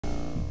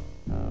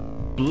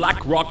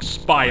Blackrock's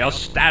spire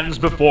stands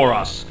before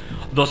us.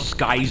 The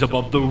skies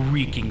above the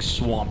reeking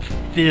swamp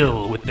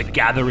fill with the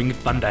gathering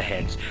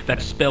thunderheads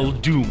that spell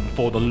doom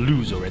for the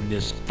loser in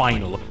this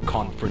final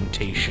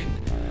confrontation.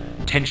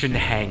 Tension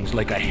hangs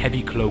like a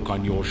heavy cloak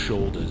on your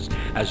shoulders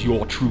as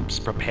your troops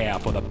prepare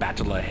for the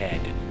battle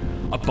ahead.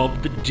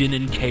 Above the din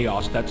and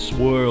chaos that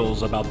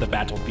swirls about the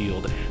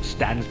battlefield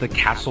stands the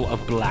castle of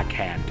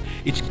Blackhand,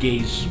 its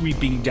gaze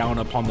sweeping down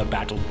upon the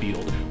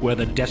battlefield where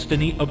the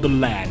destiny of the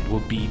land will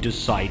be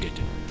decided.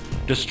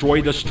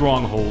 Destroy the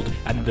stronghold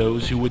and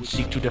those who would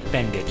seek to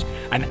defend it,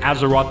 and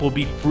Azeroth will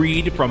be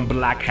freed from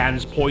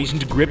Blackhand's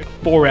poisoned grip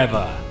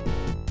forever.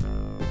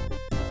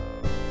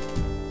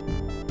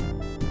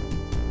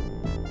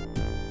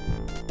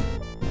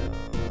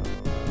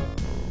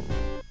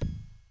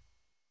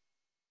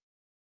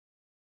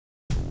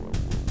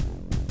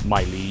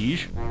 My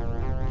liege?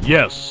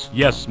 Yes,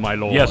 yes, my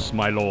lord. Yes,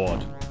 my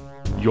lord.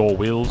 Your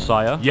will,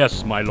 sire?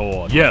 Yes, my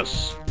lord.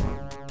 Yes.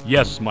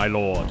 Yes, my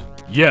lord.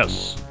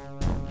 Yes.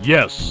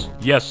 Yes.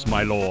 Yes,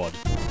 my lord.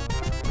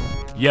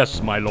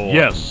 Yes, my lord.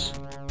 Yes.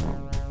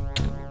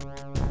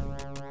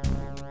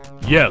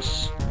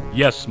 Yes.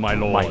 Yes, my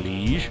lord. My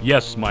liege?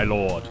 Yes, my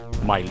lord.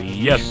 My liege?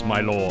 Yes,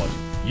 my lord.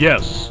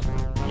 Yes.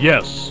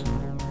 Yes.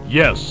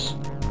 Yes.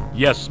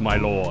 Yes, my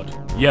lord.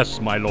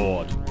 Yes, my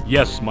lord.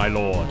 Yes, my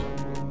lord.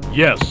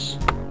 Yes.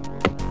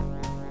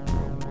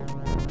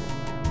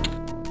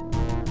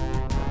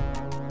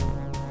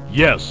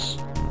 Yes.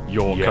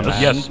 Your Yes.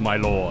 command? Yes, my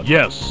lord.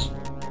 Yes.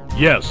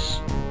 Yes.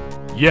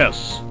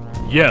 Yes.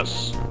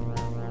 Yes.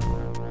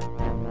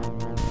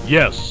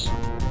 Yes.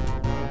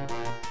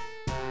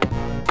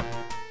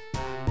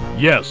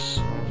 Yes.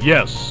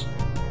 Yes.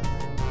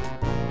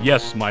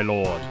 Yes, my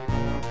lord.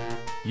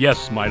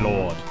 Yes, my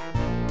lord.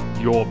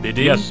 Your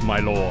bidding? Yes, my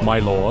lord. My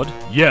lord?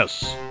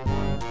 Yes.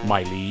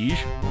 My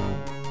liege?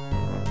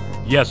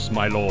 Yes,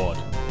 my lord.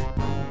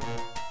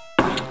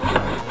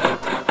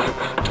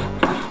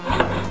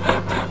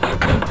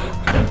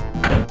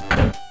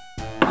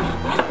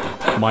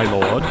 My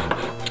lord?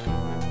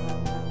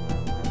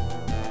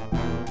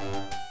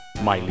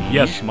 My liege?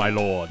 Yes, my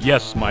lord.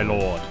 Yes, my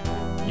lord.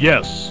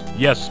 Yes.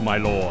 Yes, my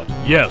lord.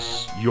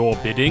 Yes. Your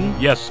bidding?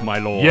 Yes, my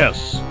lord.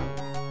 Yes.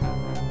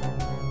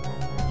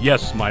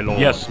 Yes, my lord.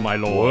 Yes, my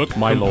lord. Work,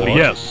 my lord.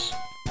 Yes.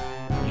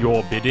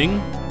 Your bidding?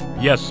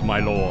 Yes, my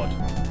lord.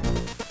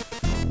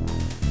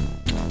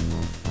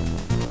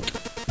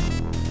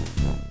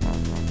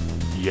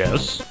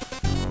 Yes.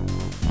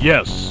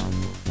 Yes.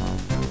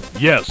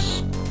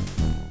 Yes.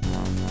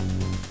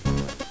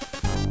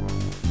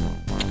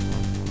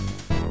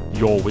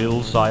 Your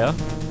will, sire?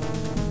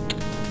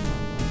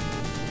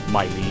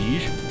 My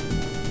liege?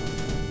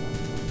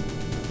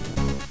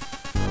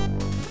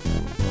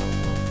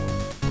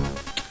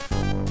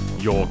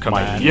 Your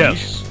command?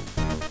 Yes.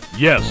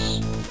 Yes.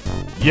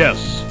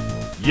 Yes.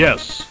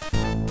 Yes.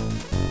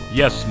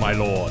 Yes, my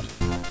lord.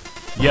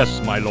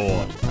 Yes, my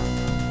lord.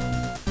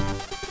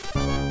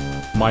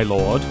 My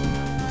lord?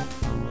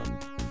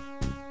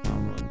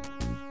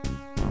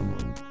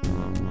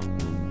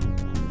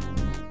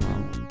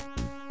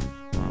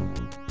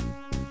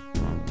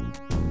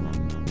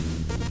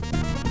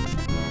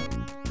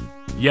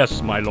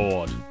 Yes, my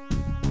lord.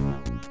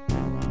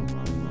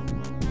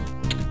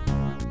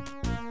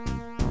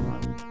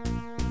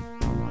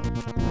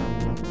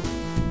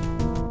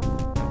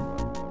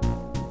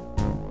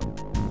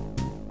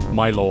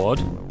 My lord?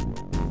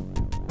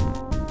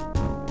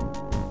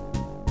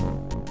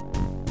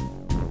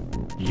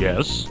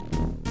 Yes.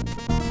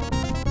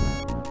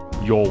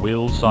 Your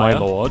will, sire? My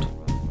lord?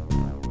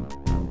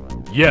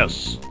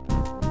 Yes.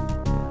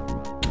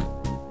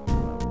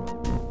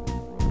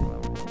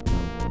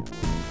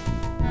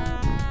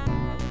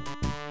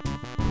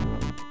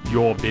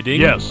 Your bidding?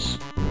 Yes.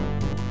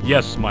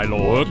 Yes, my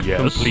lord. Work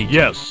Yes. complete.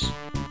 Yes.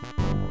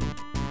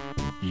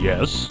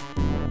 Yes.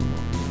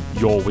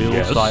 Your will,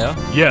 Yes. sire?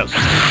 Yes.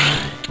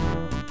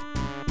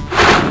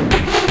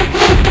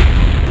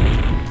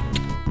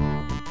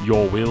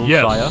 Your will,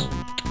 Yes. sire?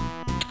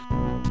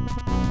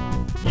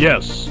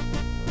 Yes.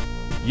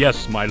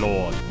 Yes, my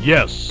lord.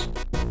 Yes.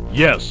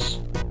 Yes.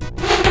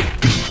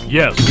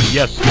 Yes.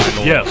 Yes, my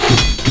lord. Yes.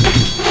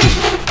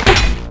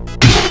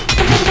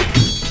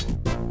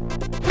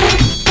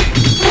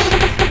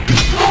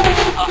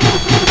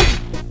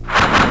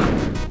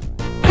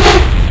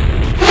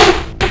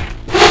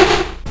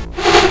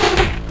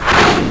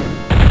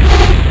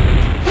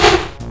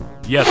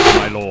 Yes,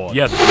 my lord.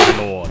 Yes, my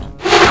lord.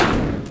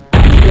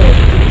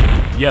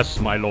 Yes,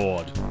 my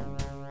lord.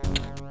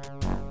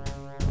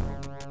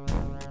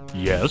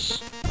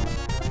 Yes.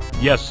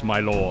 Yes, my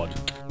lord.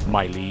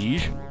 My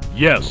liege?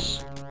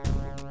 Yes.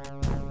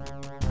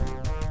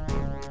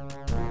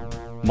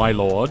 My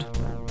lord?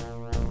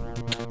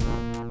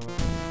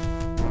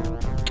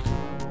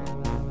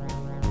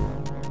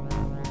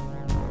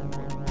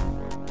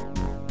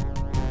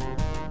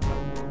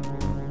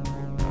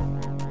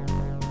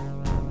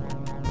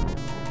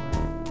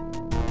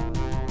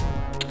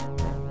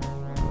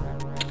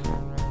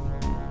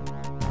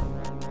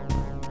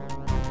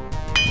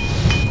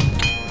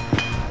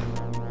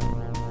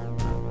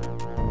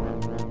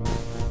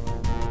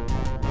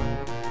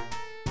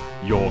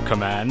 Your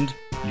command.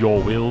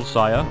 Your will,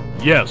 sire.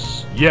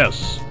 Yes,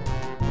 yes.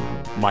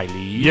 My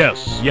liege.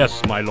 Yes,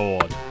 yes, my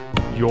lord.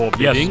 Your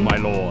bidding. Yes, my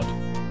lord.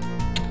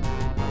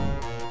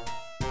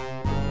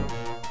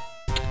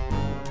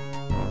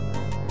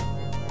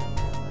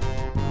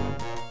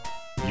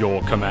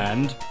 Your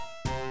command.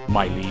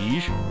 My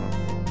liege.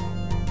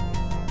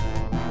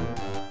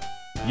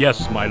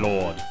 Yes, my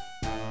lord.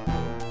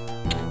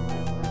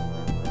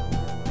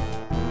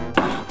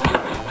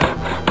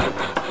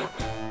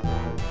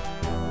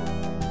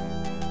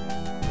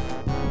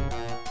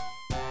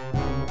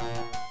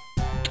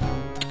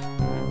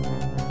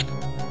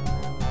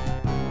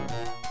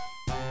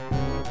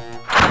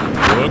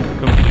 Work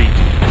complete.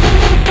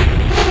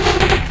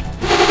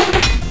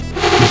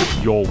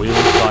 Your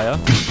will, sire.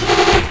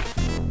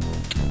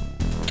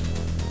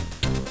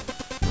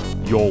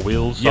 Your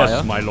will, sire.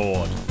 Yes, my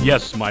lord.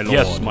 Yes, my lord.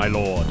 Yes, my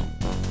lord.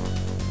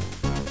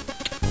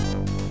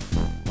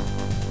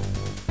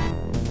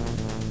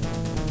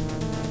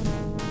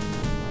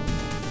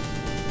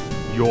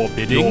 Your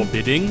bidding. Your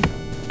bidding.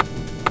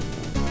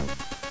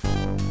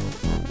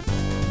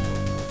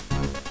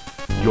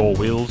 Your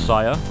will,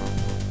 sire.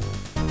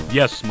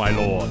 Yes, my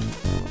lord.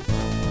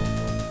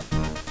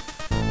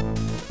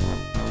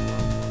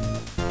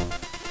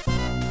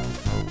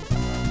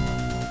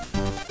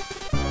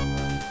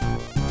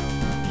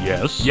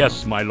 Yes.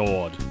 Yes, my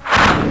lord.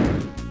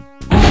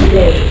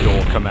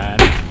 Your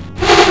command.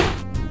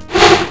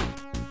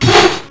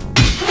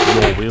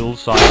 Your will,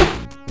 sire.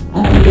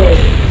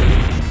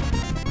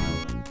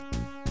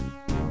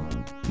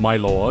 My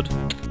lord.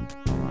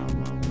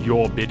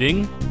 Your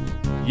bidding.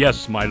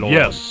 Yes, my lord.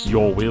 Yes.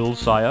 Your will,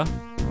 sire.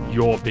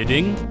 Your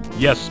bidding.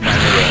 Yes, my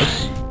lord.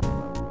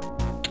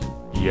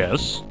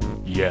 Yes.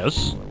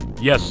 Yes.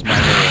 Yes, my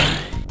lord.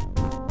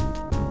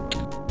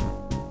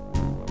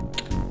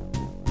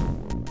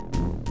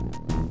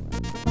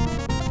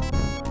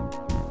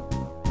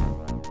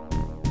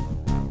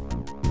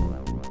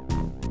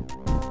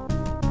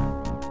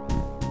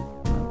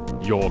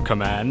 Your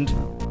command.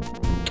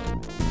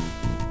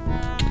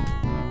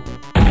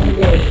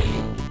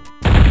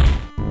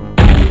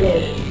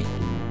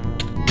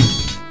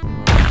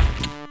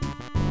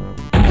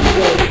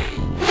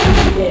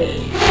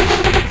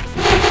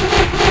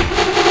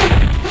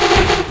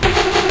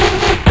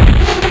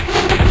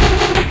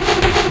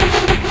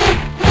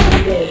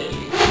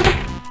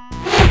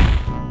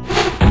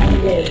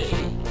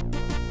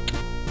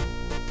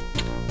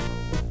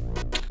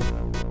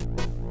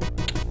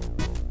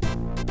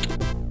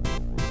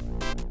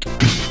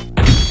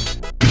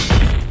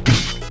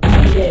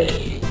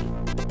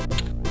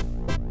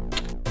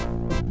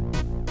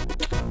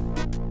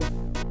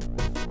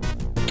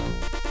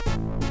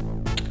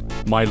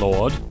 My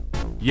lord.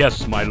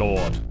 Yes, my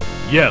lord.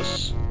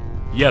 Yes.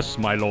 Yes,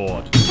 my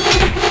lord.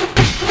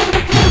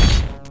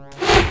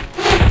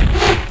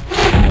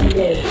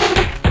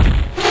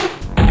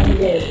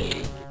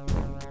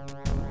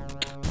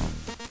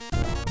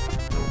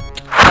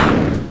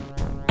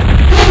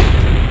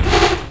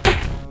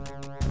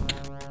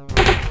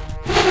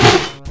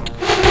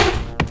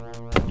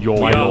 Your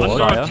My will, lord.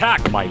 sire.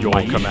 Attack. My Your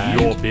liege.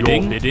 command. Your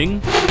bidding. Your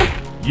bidding.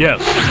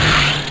 Yes.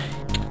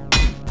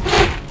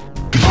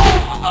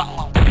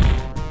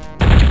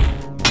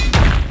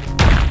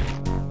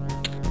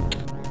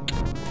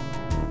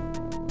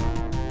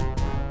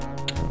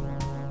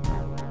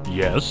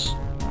 Yes.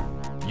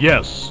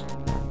 Yes.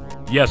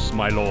 Yes,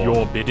 my lord.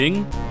 Your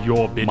bidding.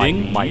 Your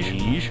bidding. My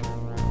liege.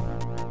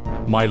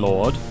 My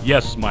lord.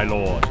 Yes, my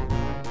lord.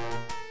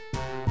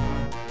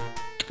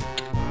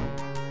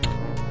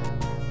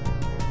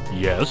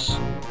 Yes.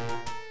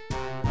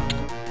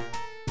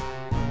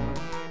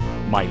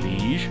 My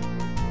liege.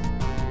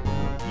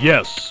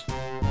 Yes.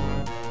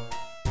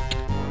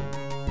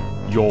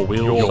 Your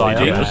will, Your sire.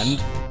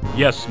 command.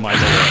 Yes, my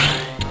lord.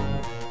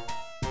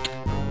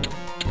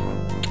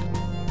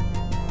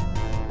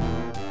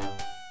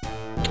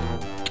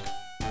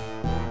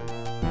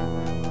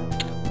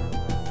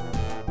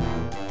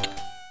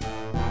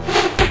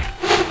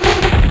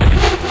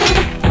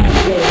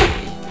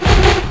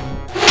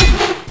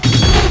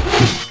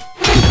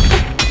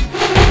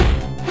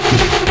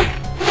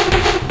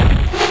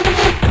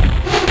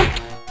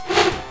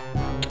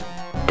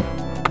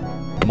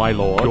 My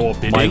lord. Your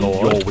bidding. My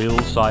lord. Your will,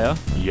 sire.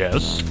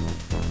 Yes.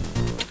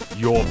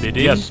 Your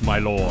bidding. Yes, my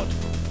lord.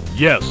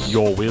 Yes.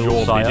 Your will,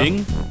 Your sire.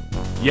 bidding.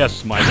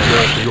 Yes, my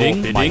lord. Your Your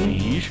bidding. My bidding.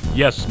 liege.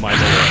 Yes, my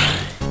lord.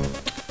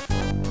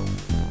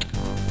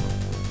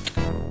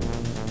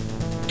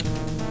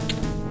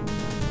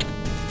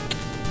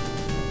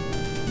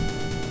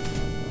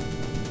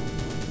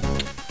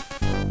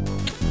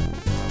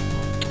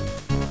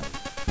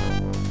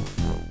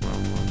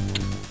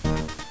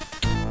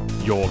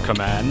 Your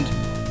command.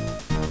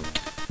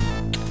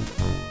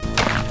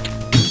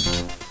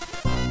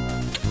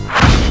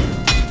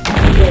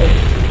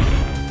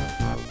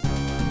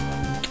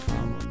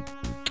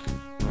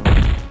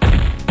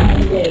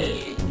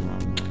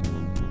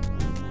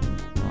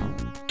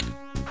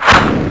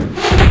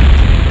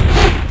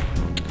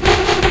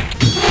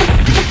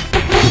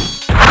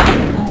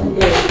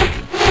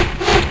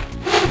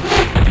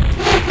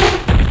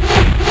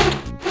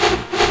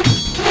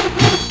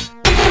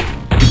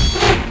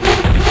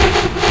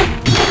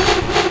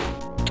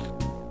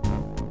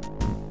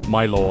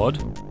 my lord.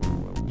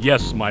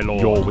 Yes, my lord.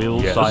 Your will,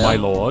 yes, sire. my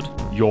lord.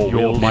 Your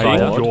will, my my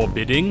lord. lord. Your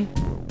bidding.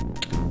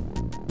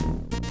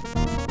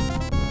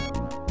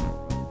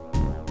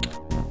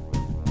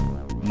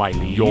 My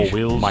liege. Your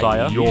will, my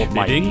sire. liege. Your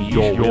My bidding. liege.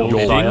 Your will,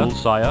 bidding.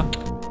 sire.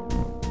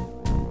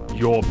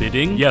 Your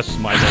bidding. Yes,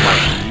 my lord.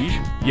 My liege.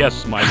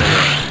 Yes, my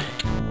lord.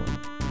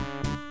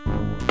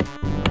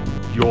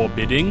 Your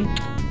bidding.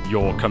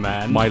 Your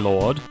command. My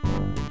lord.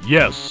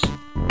 Yes.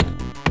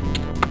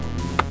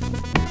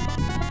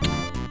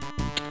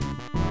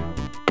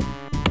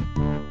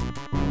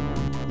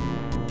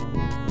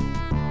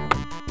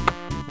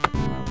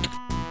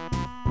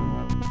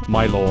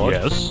 My lord.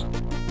 Yes.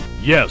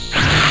 Yes.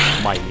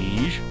 My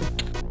liege.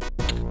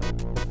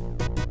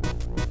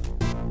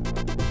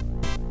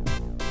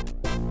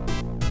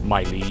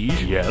 My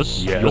liege.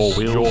 Yes. Yes. Your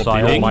will, Your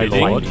sire. bidding. My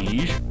lord. My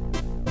liege.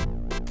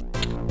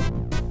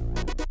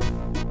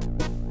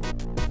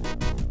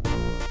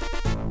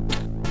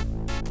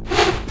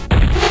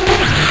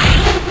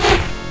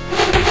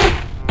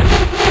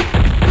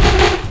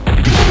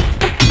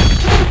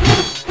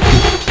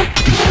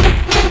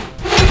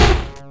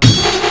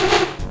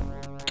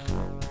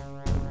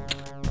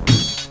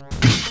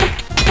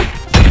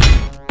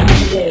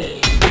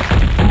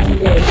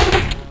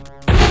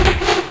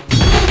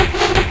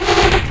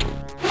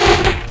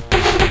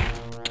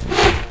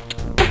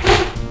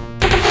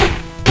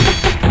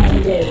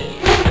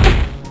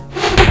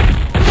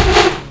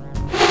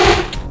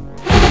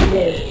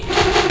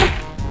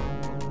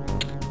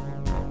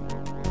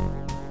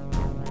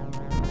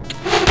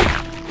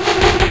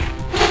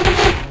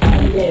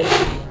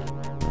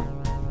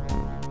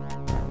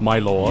 My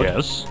lord.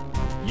 Yes.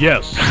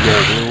 Yes.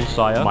 Your will,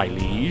 sire. My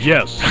liege.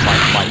 Yes.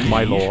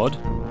 My liege. lord.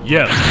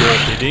 Yes.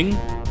 Your bidding.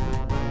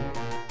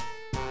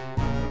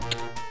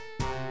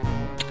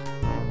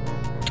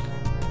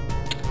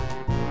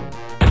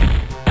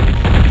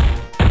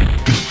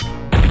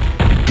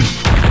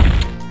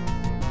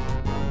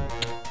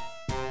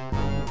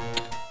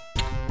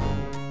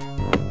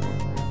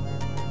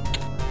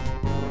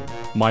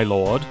 My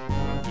lord.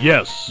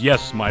 Yes.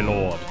 Yes, my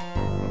lord.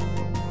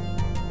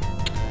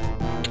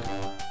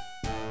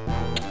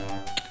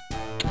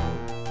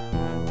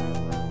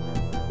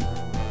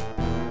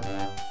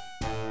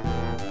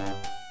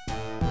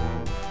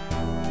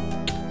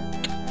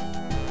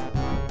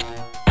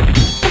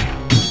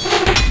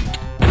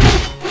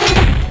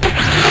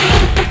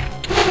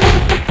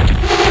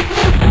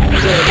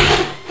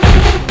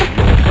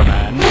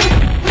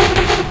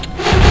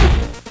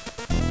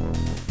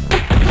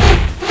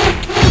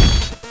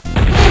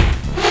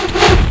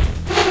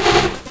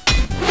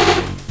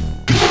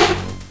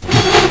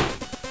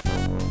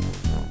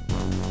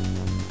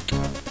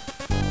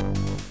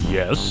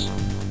 Yes.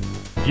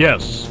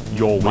 Yes.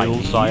 Your will,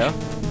 liege. sire.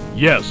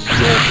 Yes.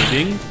 Your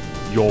bidding.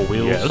 Your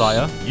will, Yes.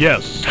 sire.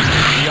 Yes.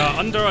 We are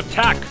under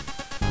attack.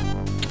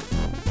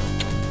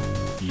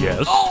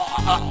 Yes.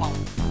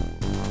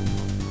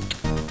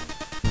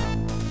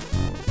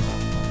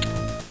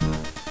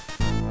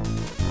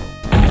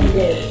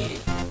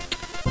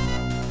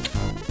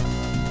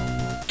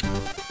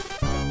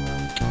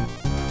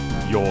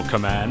 Your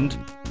command.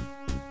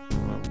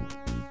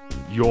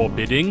 Your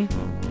bidding.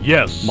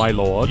 Yes, my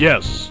lord.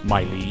 Yes,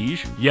 My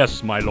liege.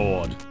 yes, my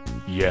lord.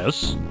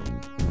 Yes.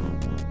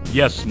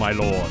 Yes, my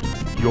lord.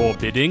 Your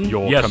bidding.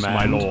 Your yes, command.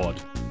 my lord.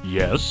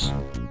 Yes.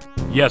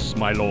 Yes,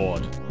 my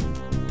lord.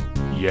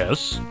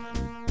 Yes.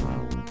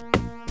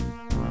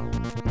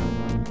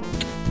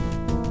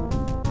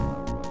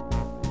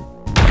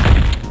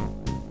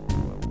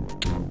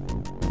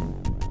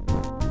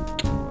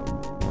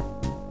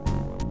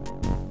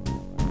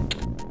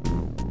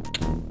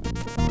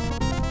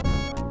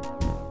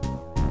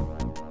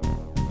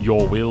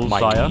 Your will, My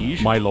sire.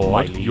 liege. My lord.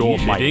 My liege. Your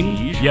My bidding.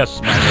 liege.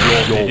 Yes, my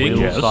lord. Your bidding. will,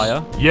 yes.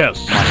 sire.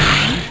 Yes. My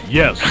liege.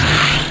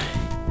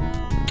 Yes.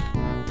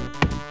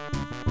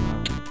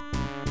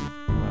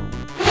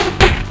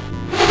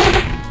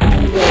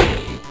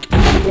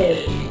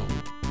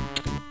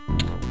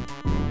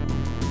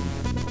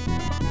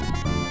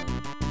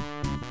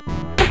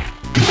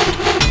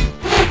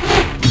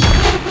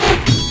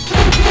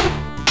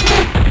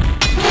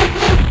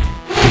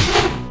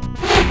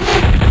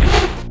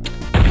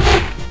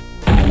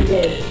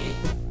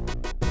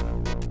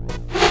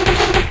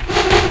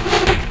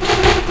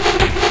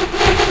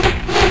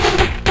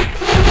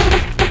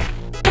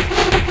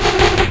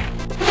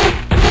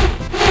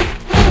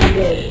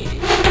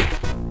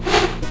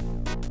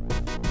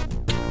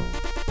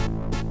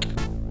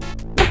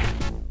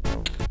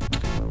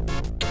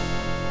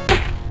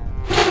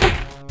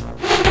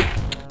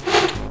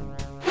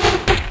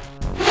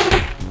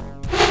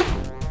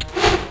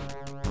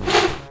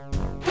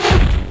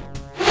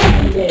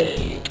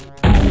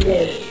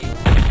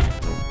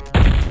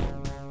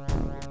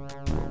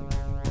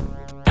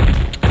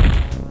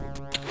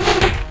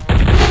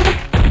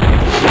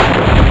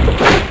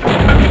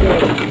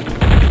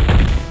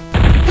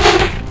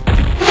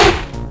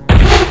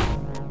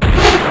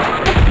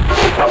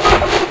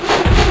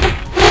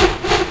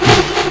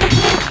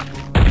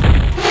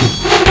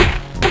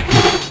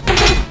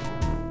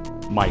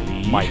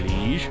 My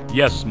liege.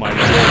 Yes, my lord.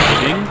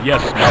 Bidding.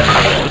 Yes, my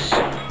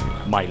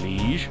lord. My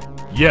liege.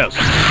 Yes.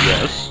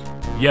 Yes.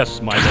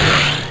 Yes, my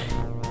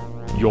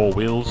lord. Your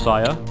will,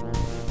 sire.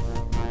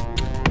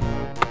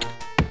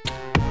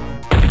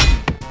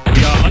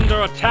 We are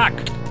under attack.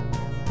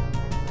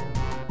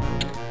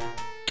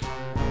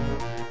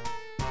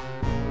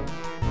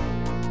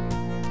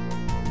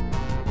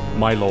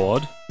 My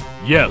lord.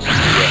 Yes.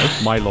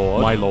 Yes. My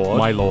lord. My lord.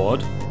 My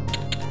lord.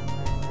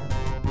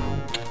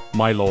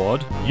 My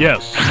lord.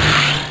 Yes.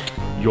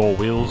 Your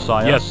will,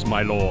 sire. Yes,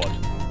 my lord.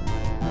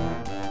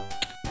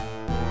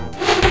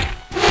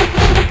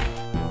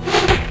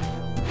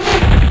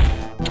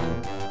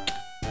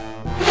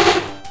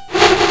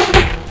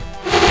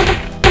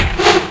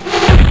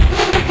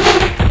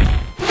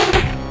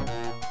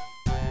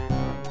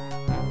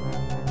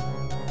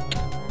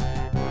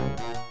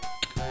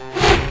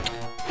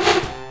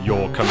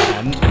 Your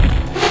command.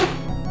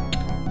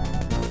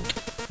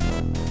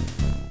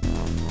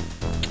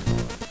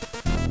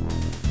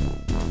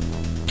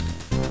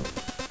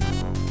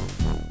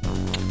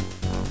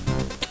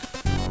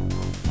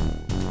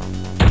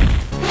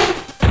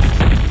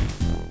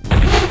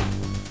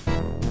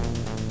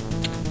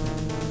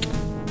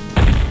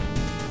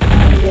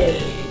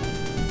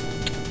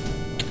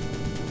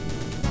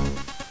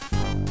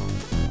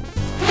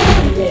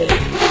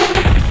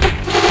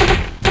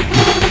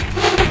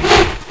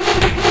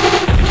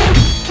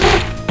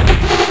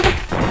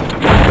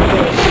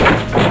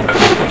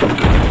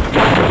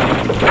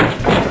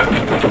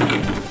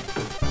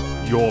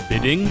 Your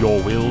bidding,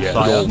 your will, yes,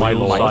 sire, my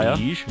lord, sire.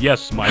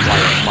 Yes, my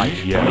lord, my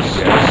yes, yes,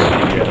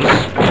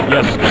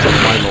 yes, yes,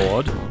 my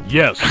lord,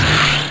 yes.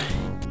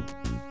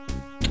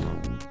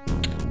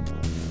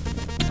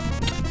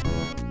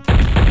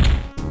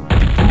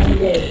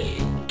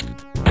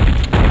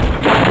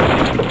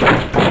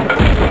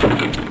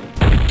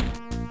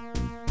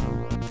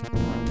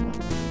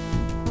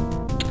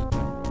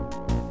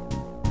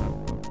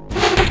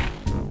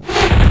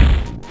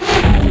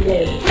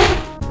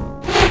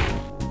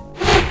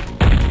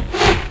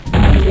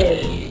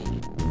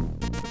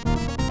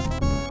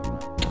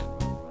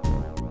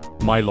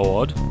 My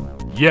lord,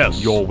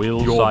 yes. Your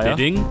will, your sire.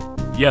 Bidding,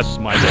 yes,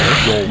 my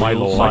lord. Your my will,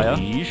 lord, sire. My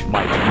liege,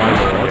 my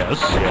lord,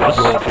 yes, yes.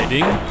 Your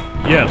bidding,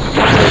 yes.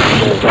 Your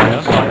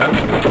will, sire.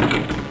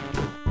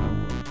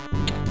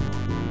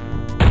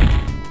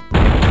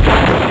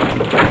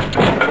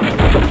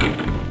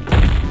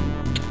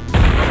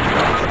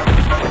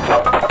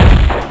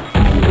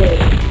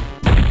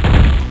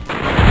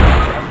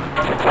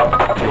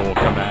 Your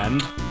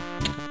command.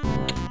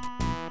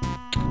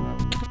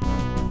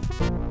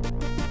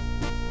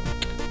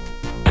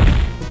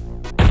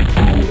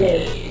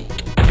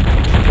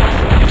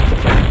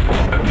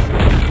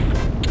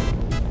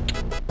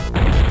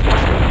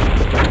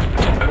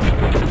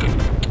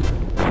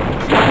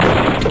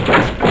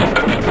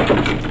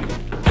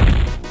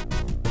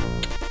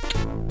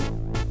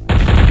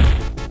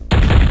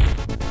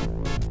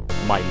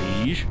 My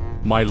liege,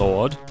 my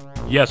lord,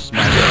 yes, my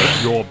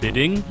lord. Your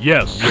bidding,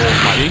 yes. Your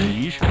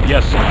bidding, liege,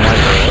 yes,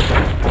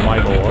 my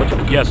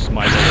lord, yes,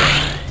 my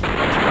lord.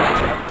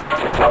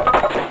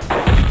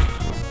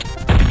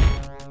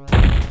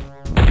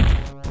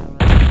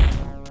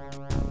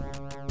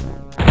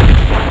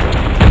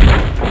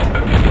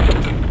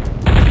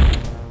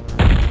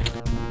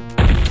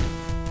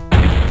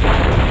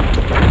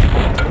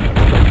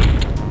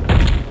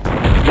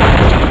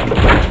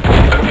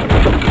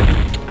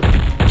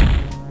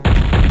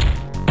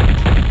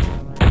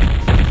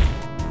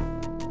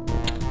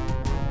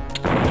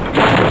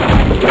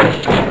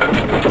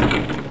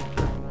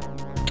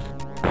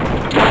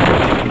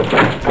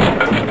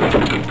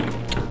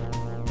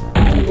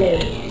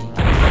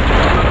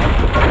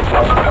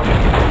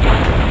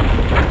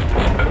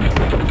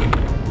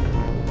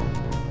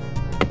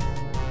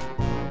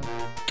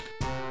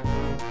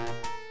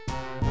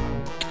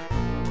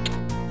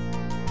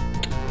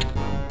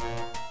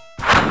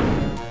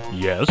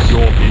 Yes,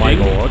 your bidding, my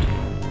lord.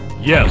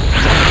 Yes.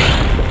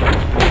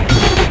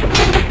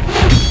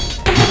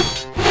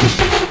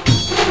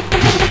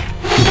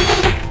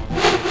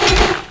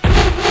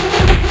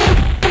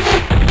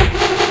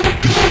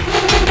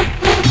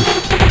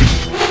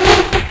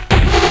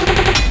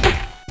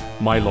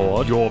 My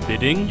lord, your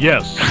bidding,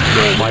 yes.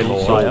 Your my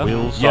lord, sire. Your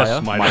will, sire.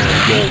 Yes, my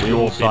lord, your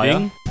will,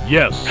 bidding,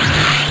 yes.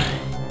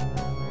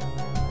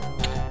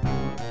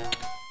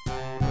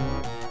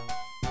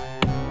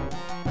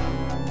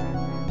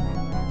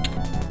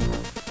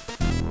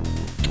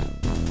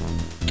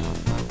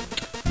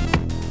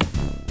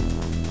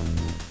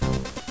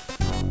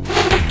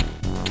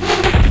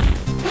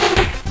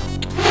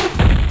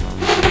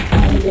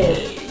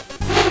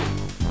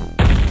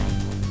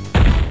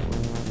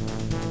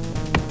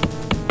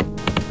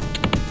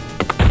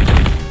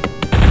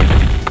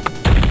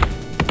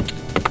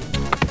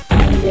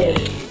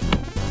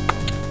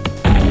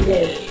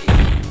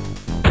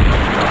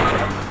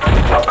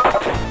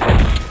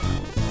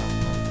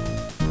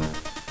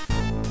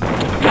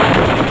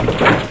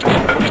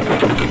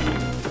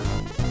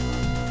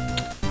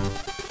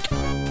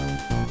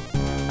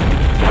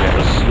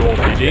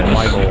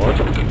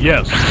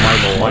 Yes,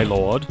 my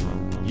lord.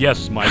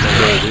 Yes, my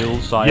lord. Your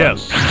will, sire.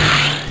 Yes.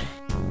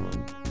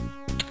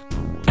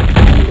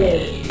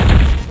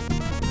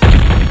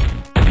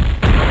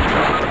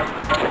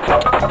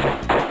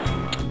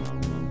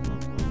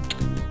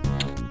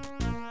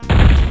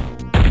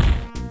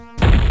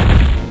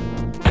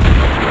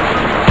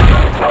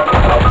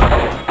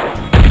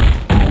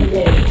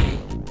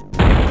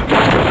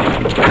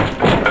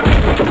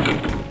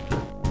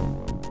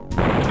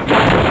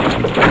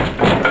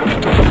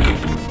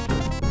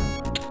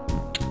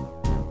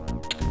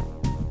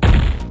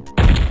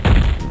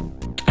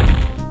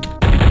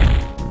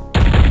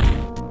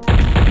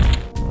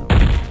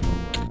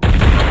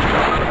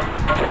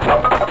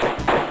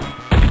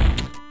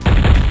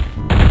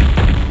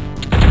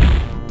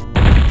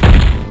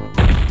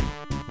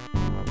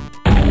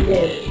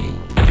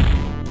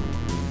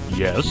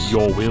 Yes,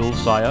 your will,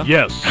 sire.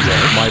 Yes,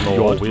 yes, my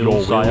lord. Your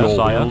will,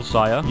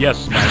 sire.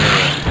 Yes, my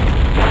lord.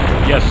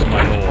 Yes,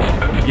 my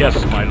lord.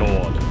 Yes, my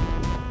lord.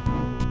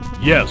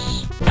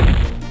 Yes.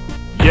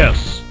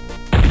 Yes.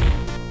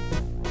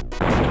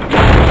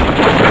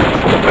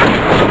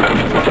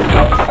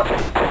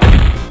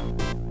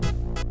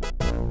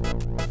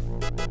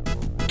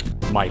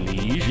 My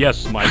liege.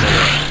 Yes, my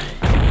lord.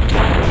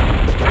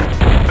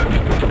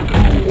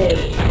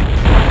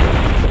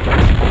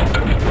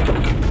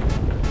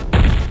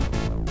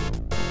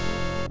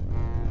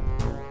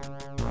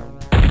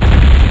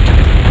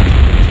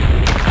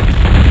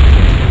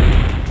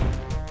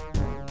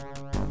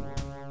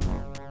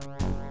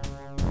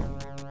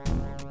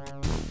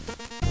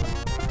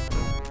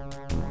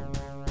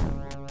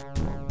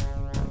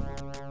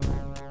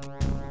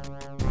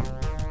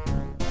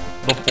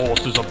 The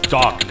forces of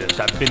darkness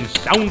have been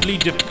soundly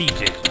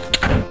defeated.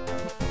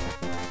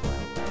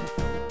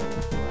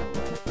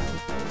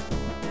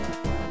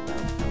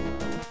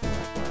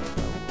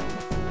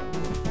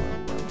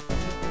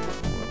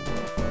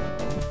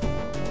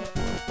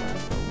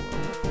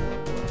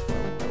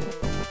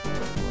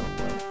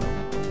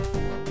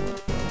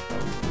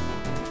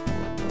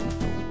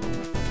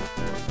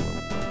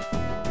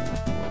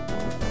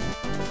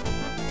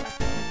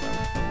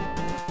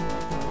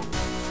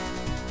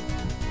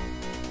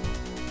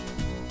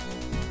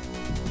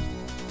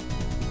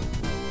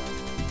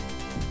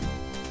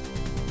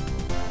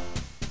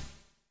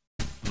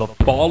 The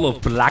fall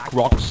of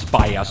Blackrock's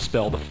spire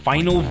spelled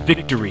final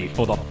victory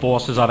for the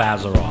forces of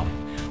Azeroth.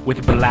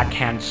 With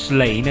Blackhand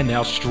slain and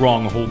their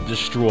stronghold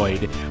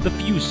destroyed, the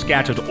few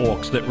scattered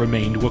orcs that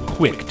remained were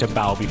quick to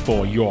bow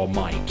before your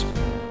might.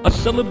 A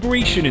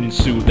celebration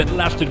ensued that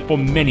lasted for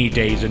many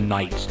days and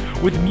nights,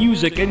 with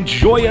music and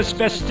joyous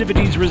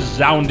festivities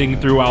resounding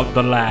throughout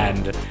the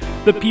land.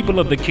 The people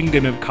of the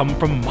kingdom have come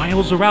from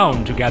miles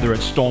around to gather at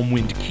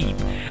Stormwind Keep,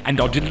 and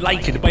are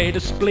delighted by a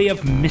display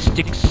of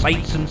mystic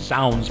sights and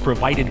sounds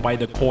provided by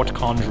the court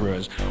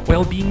conjurers,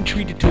 while being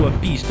treated to a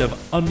feast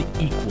of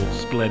unequaled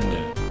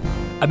splendor.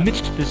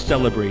 Amidst this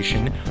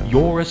celebration,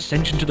 your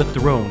ascension to the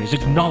throne is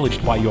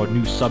acknowledged by your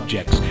new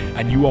subjects,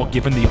 and you are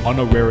given the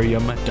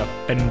honorarium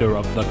Defender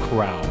of the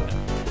Crown.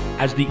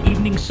 As the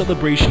evening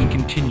celebration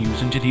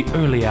continues into the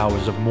early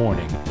hours of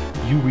morning,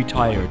 you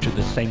retire to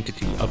the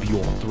sanctity of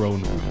your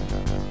throne room.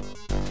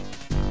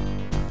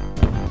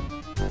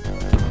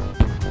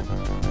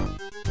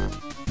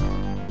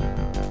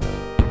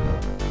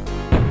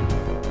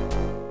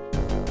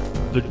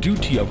 The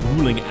duty of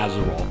ruling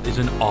Azeroth is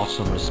an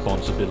awesome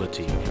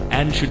responsibility,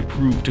 and should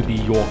prove to be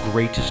your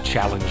greatest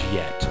challenge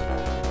yet.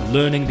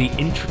 Learning the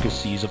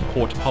intricacies of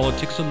court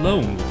politics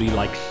alone will be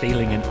like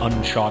sailing in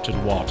uncharted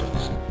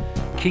waters.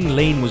 King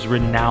Lane was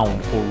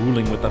renowned for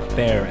ruling with a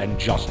fair and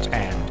just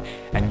hand,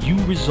 and you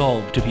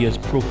resolved to be as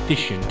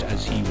proficient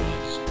as he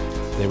was.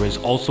 There is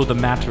also the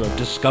matter of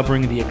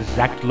discovering the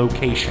exact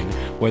location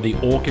where the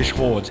Orcish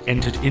hordes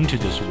entered into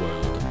this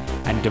world,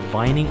 and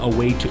divining a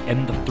way to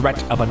end the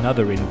threat of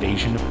another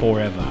invasion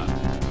forever.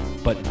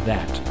 But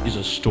that is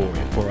a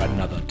story for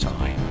another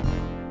time.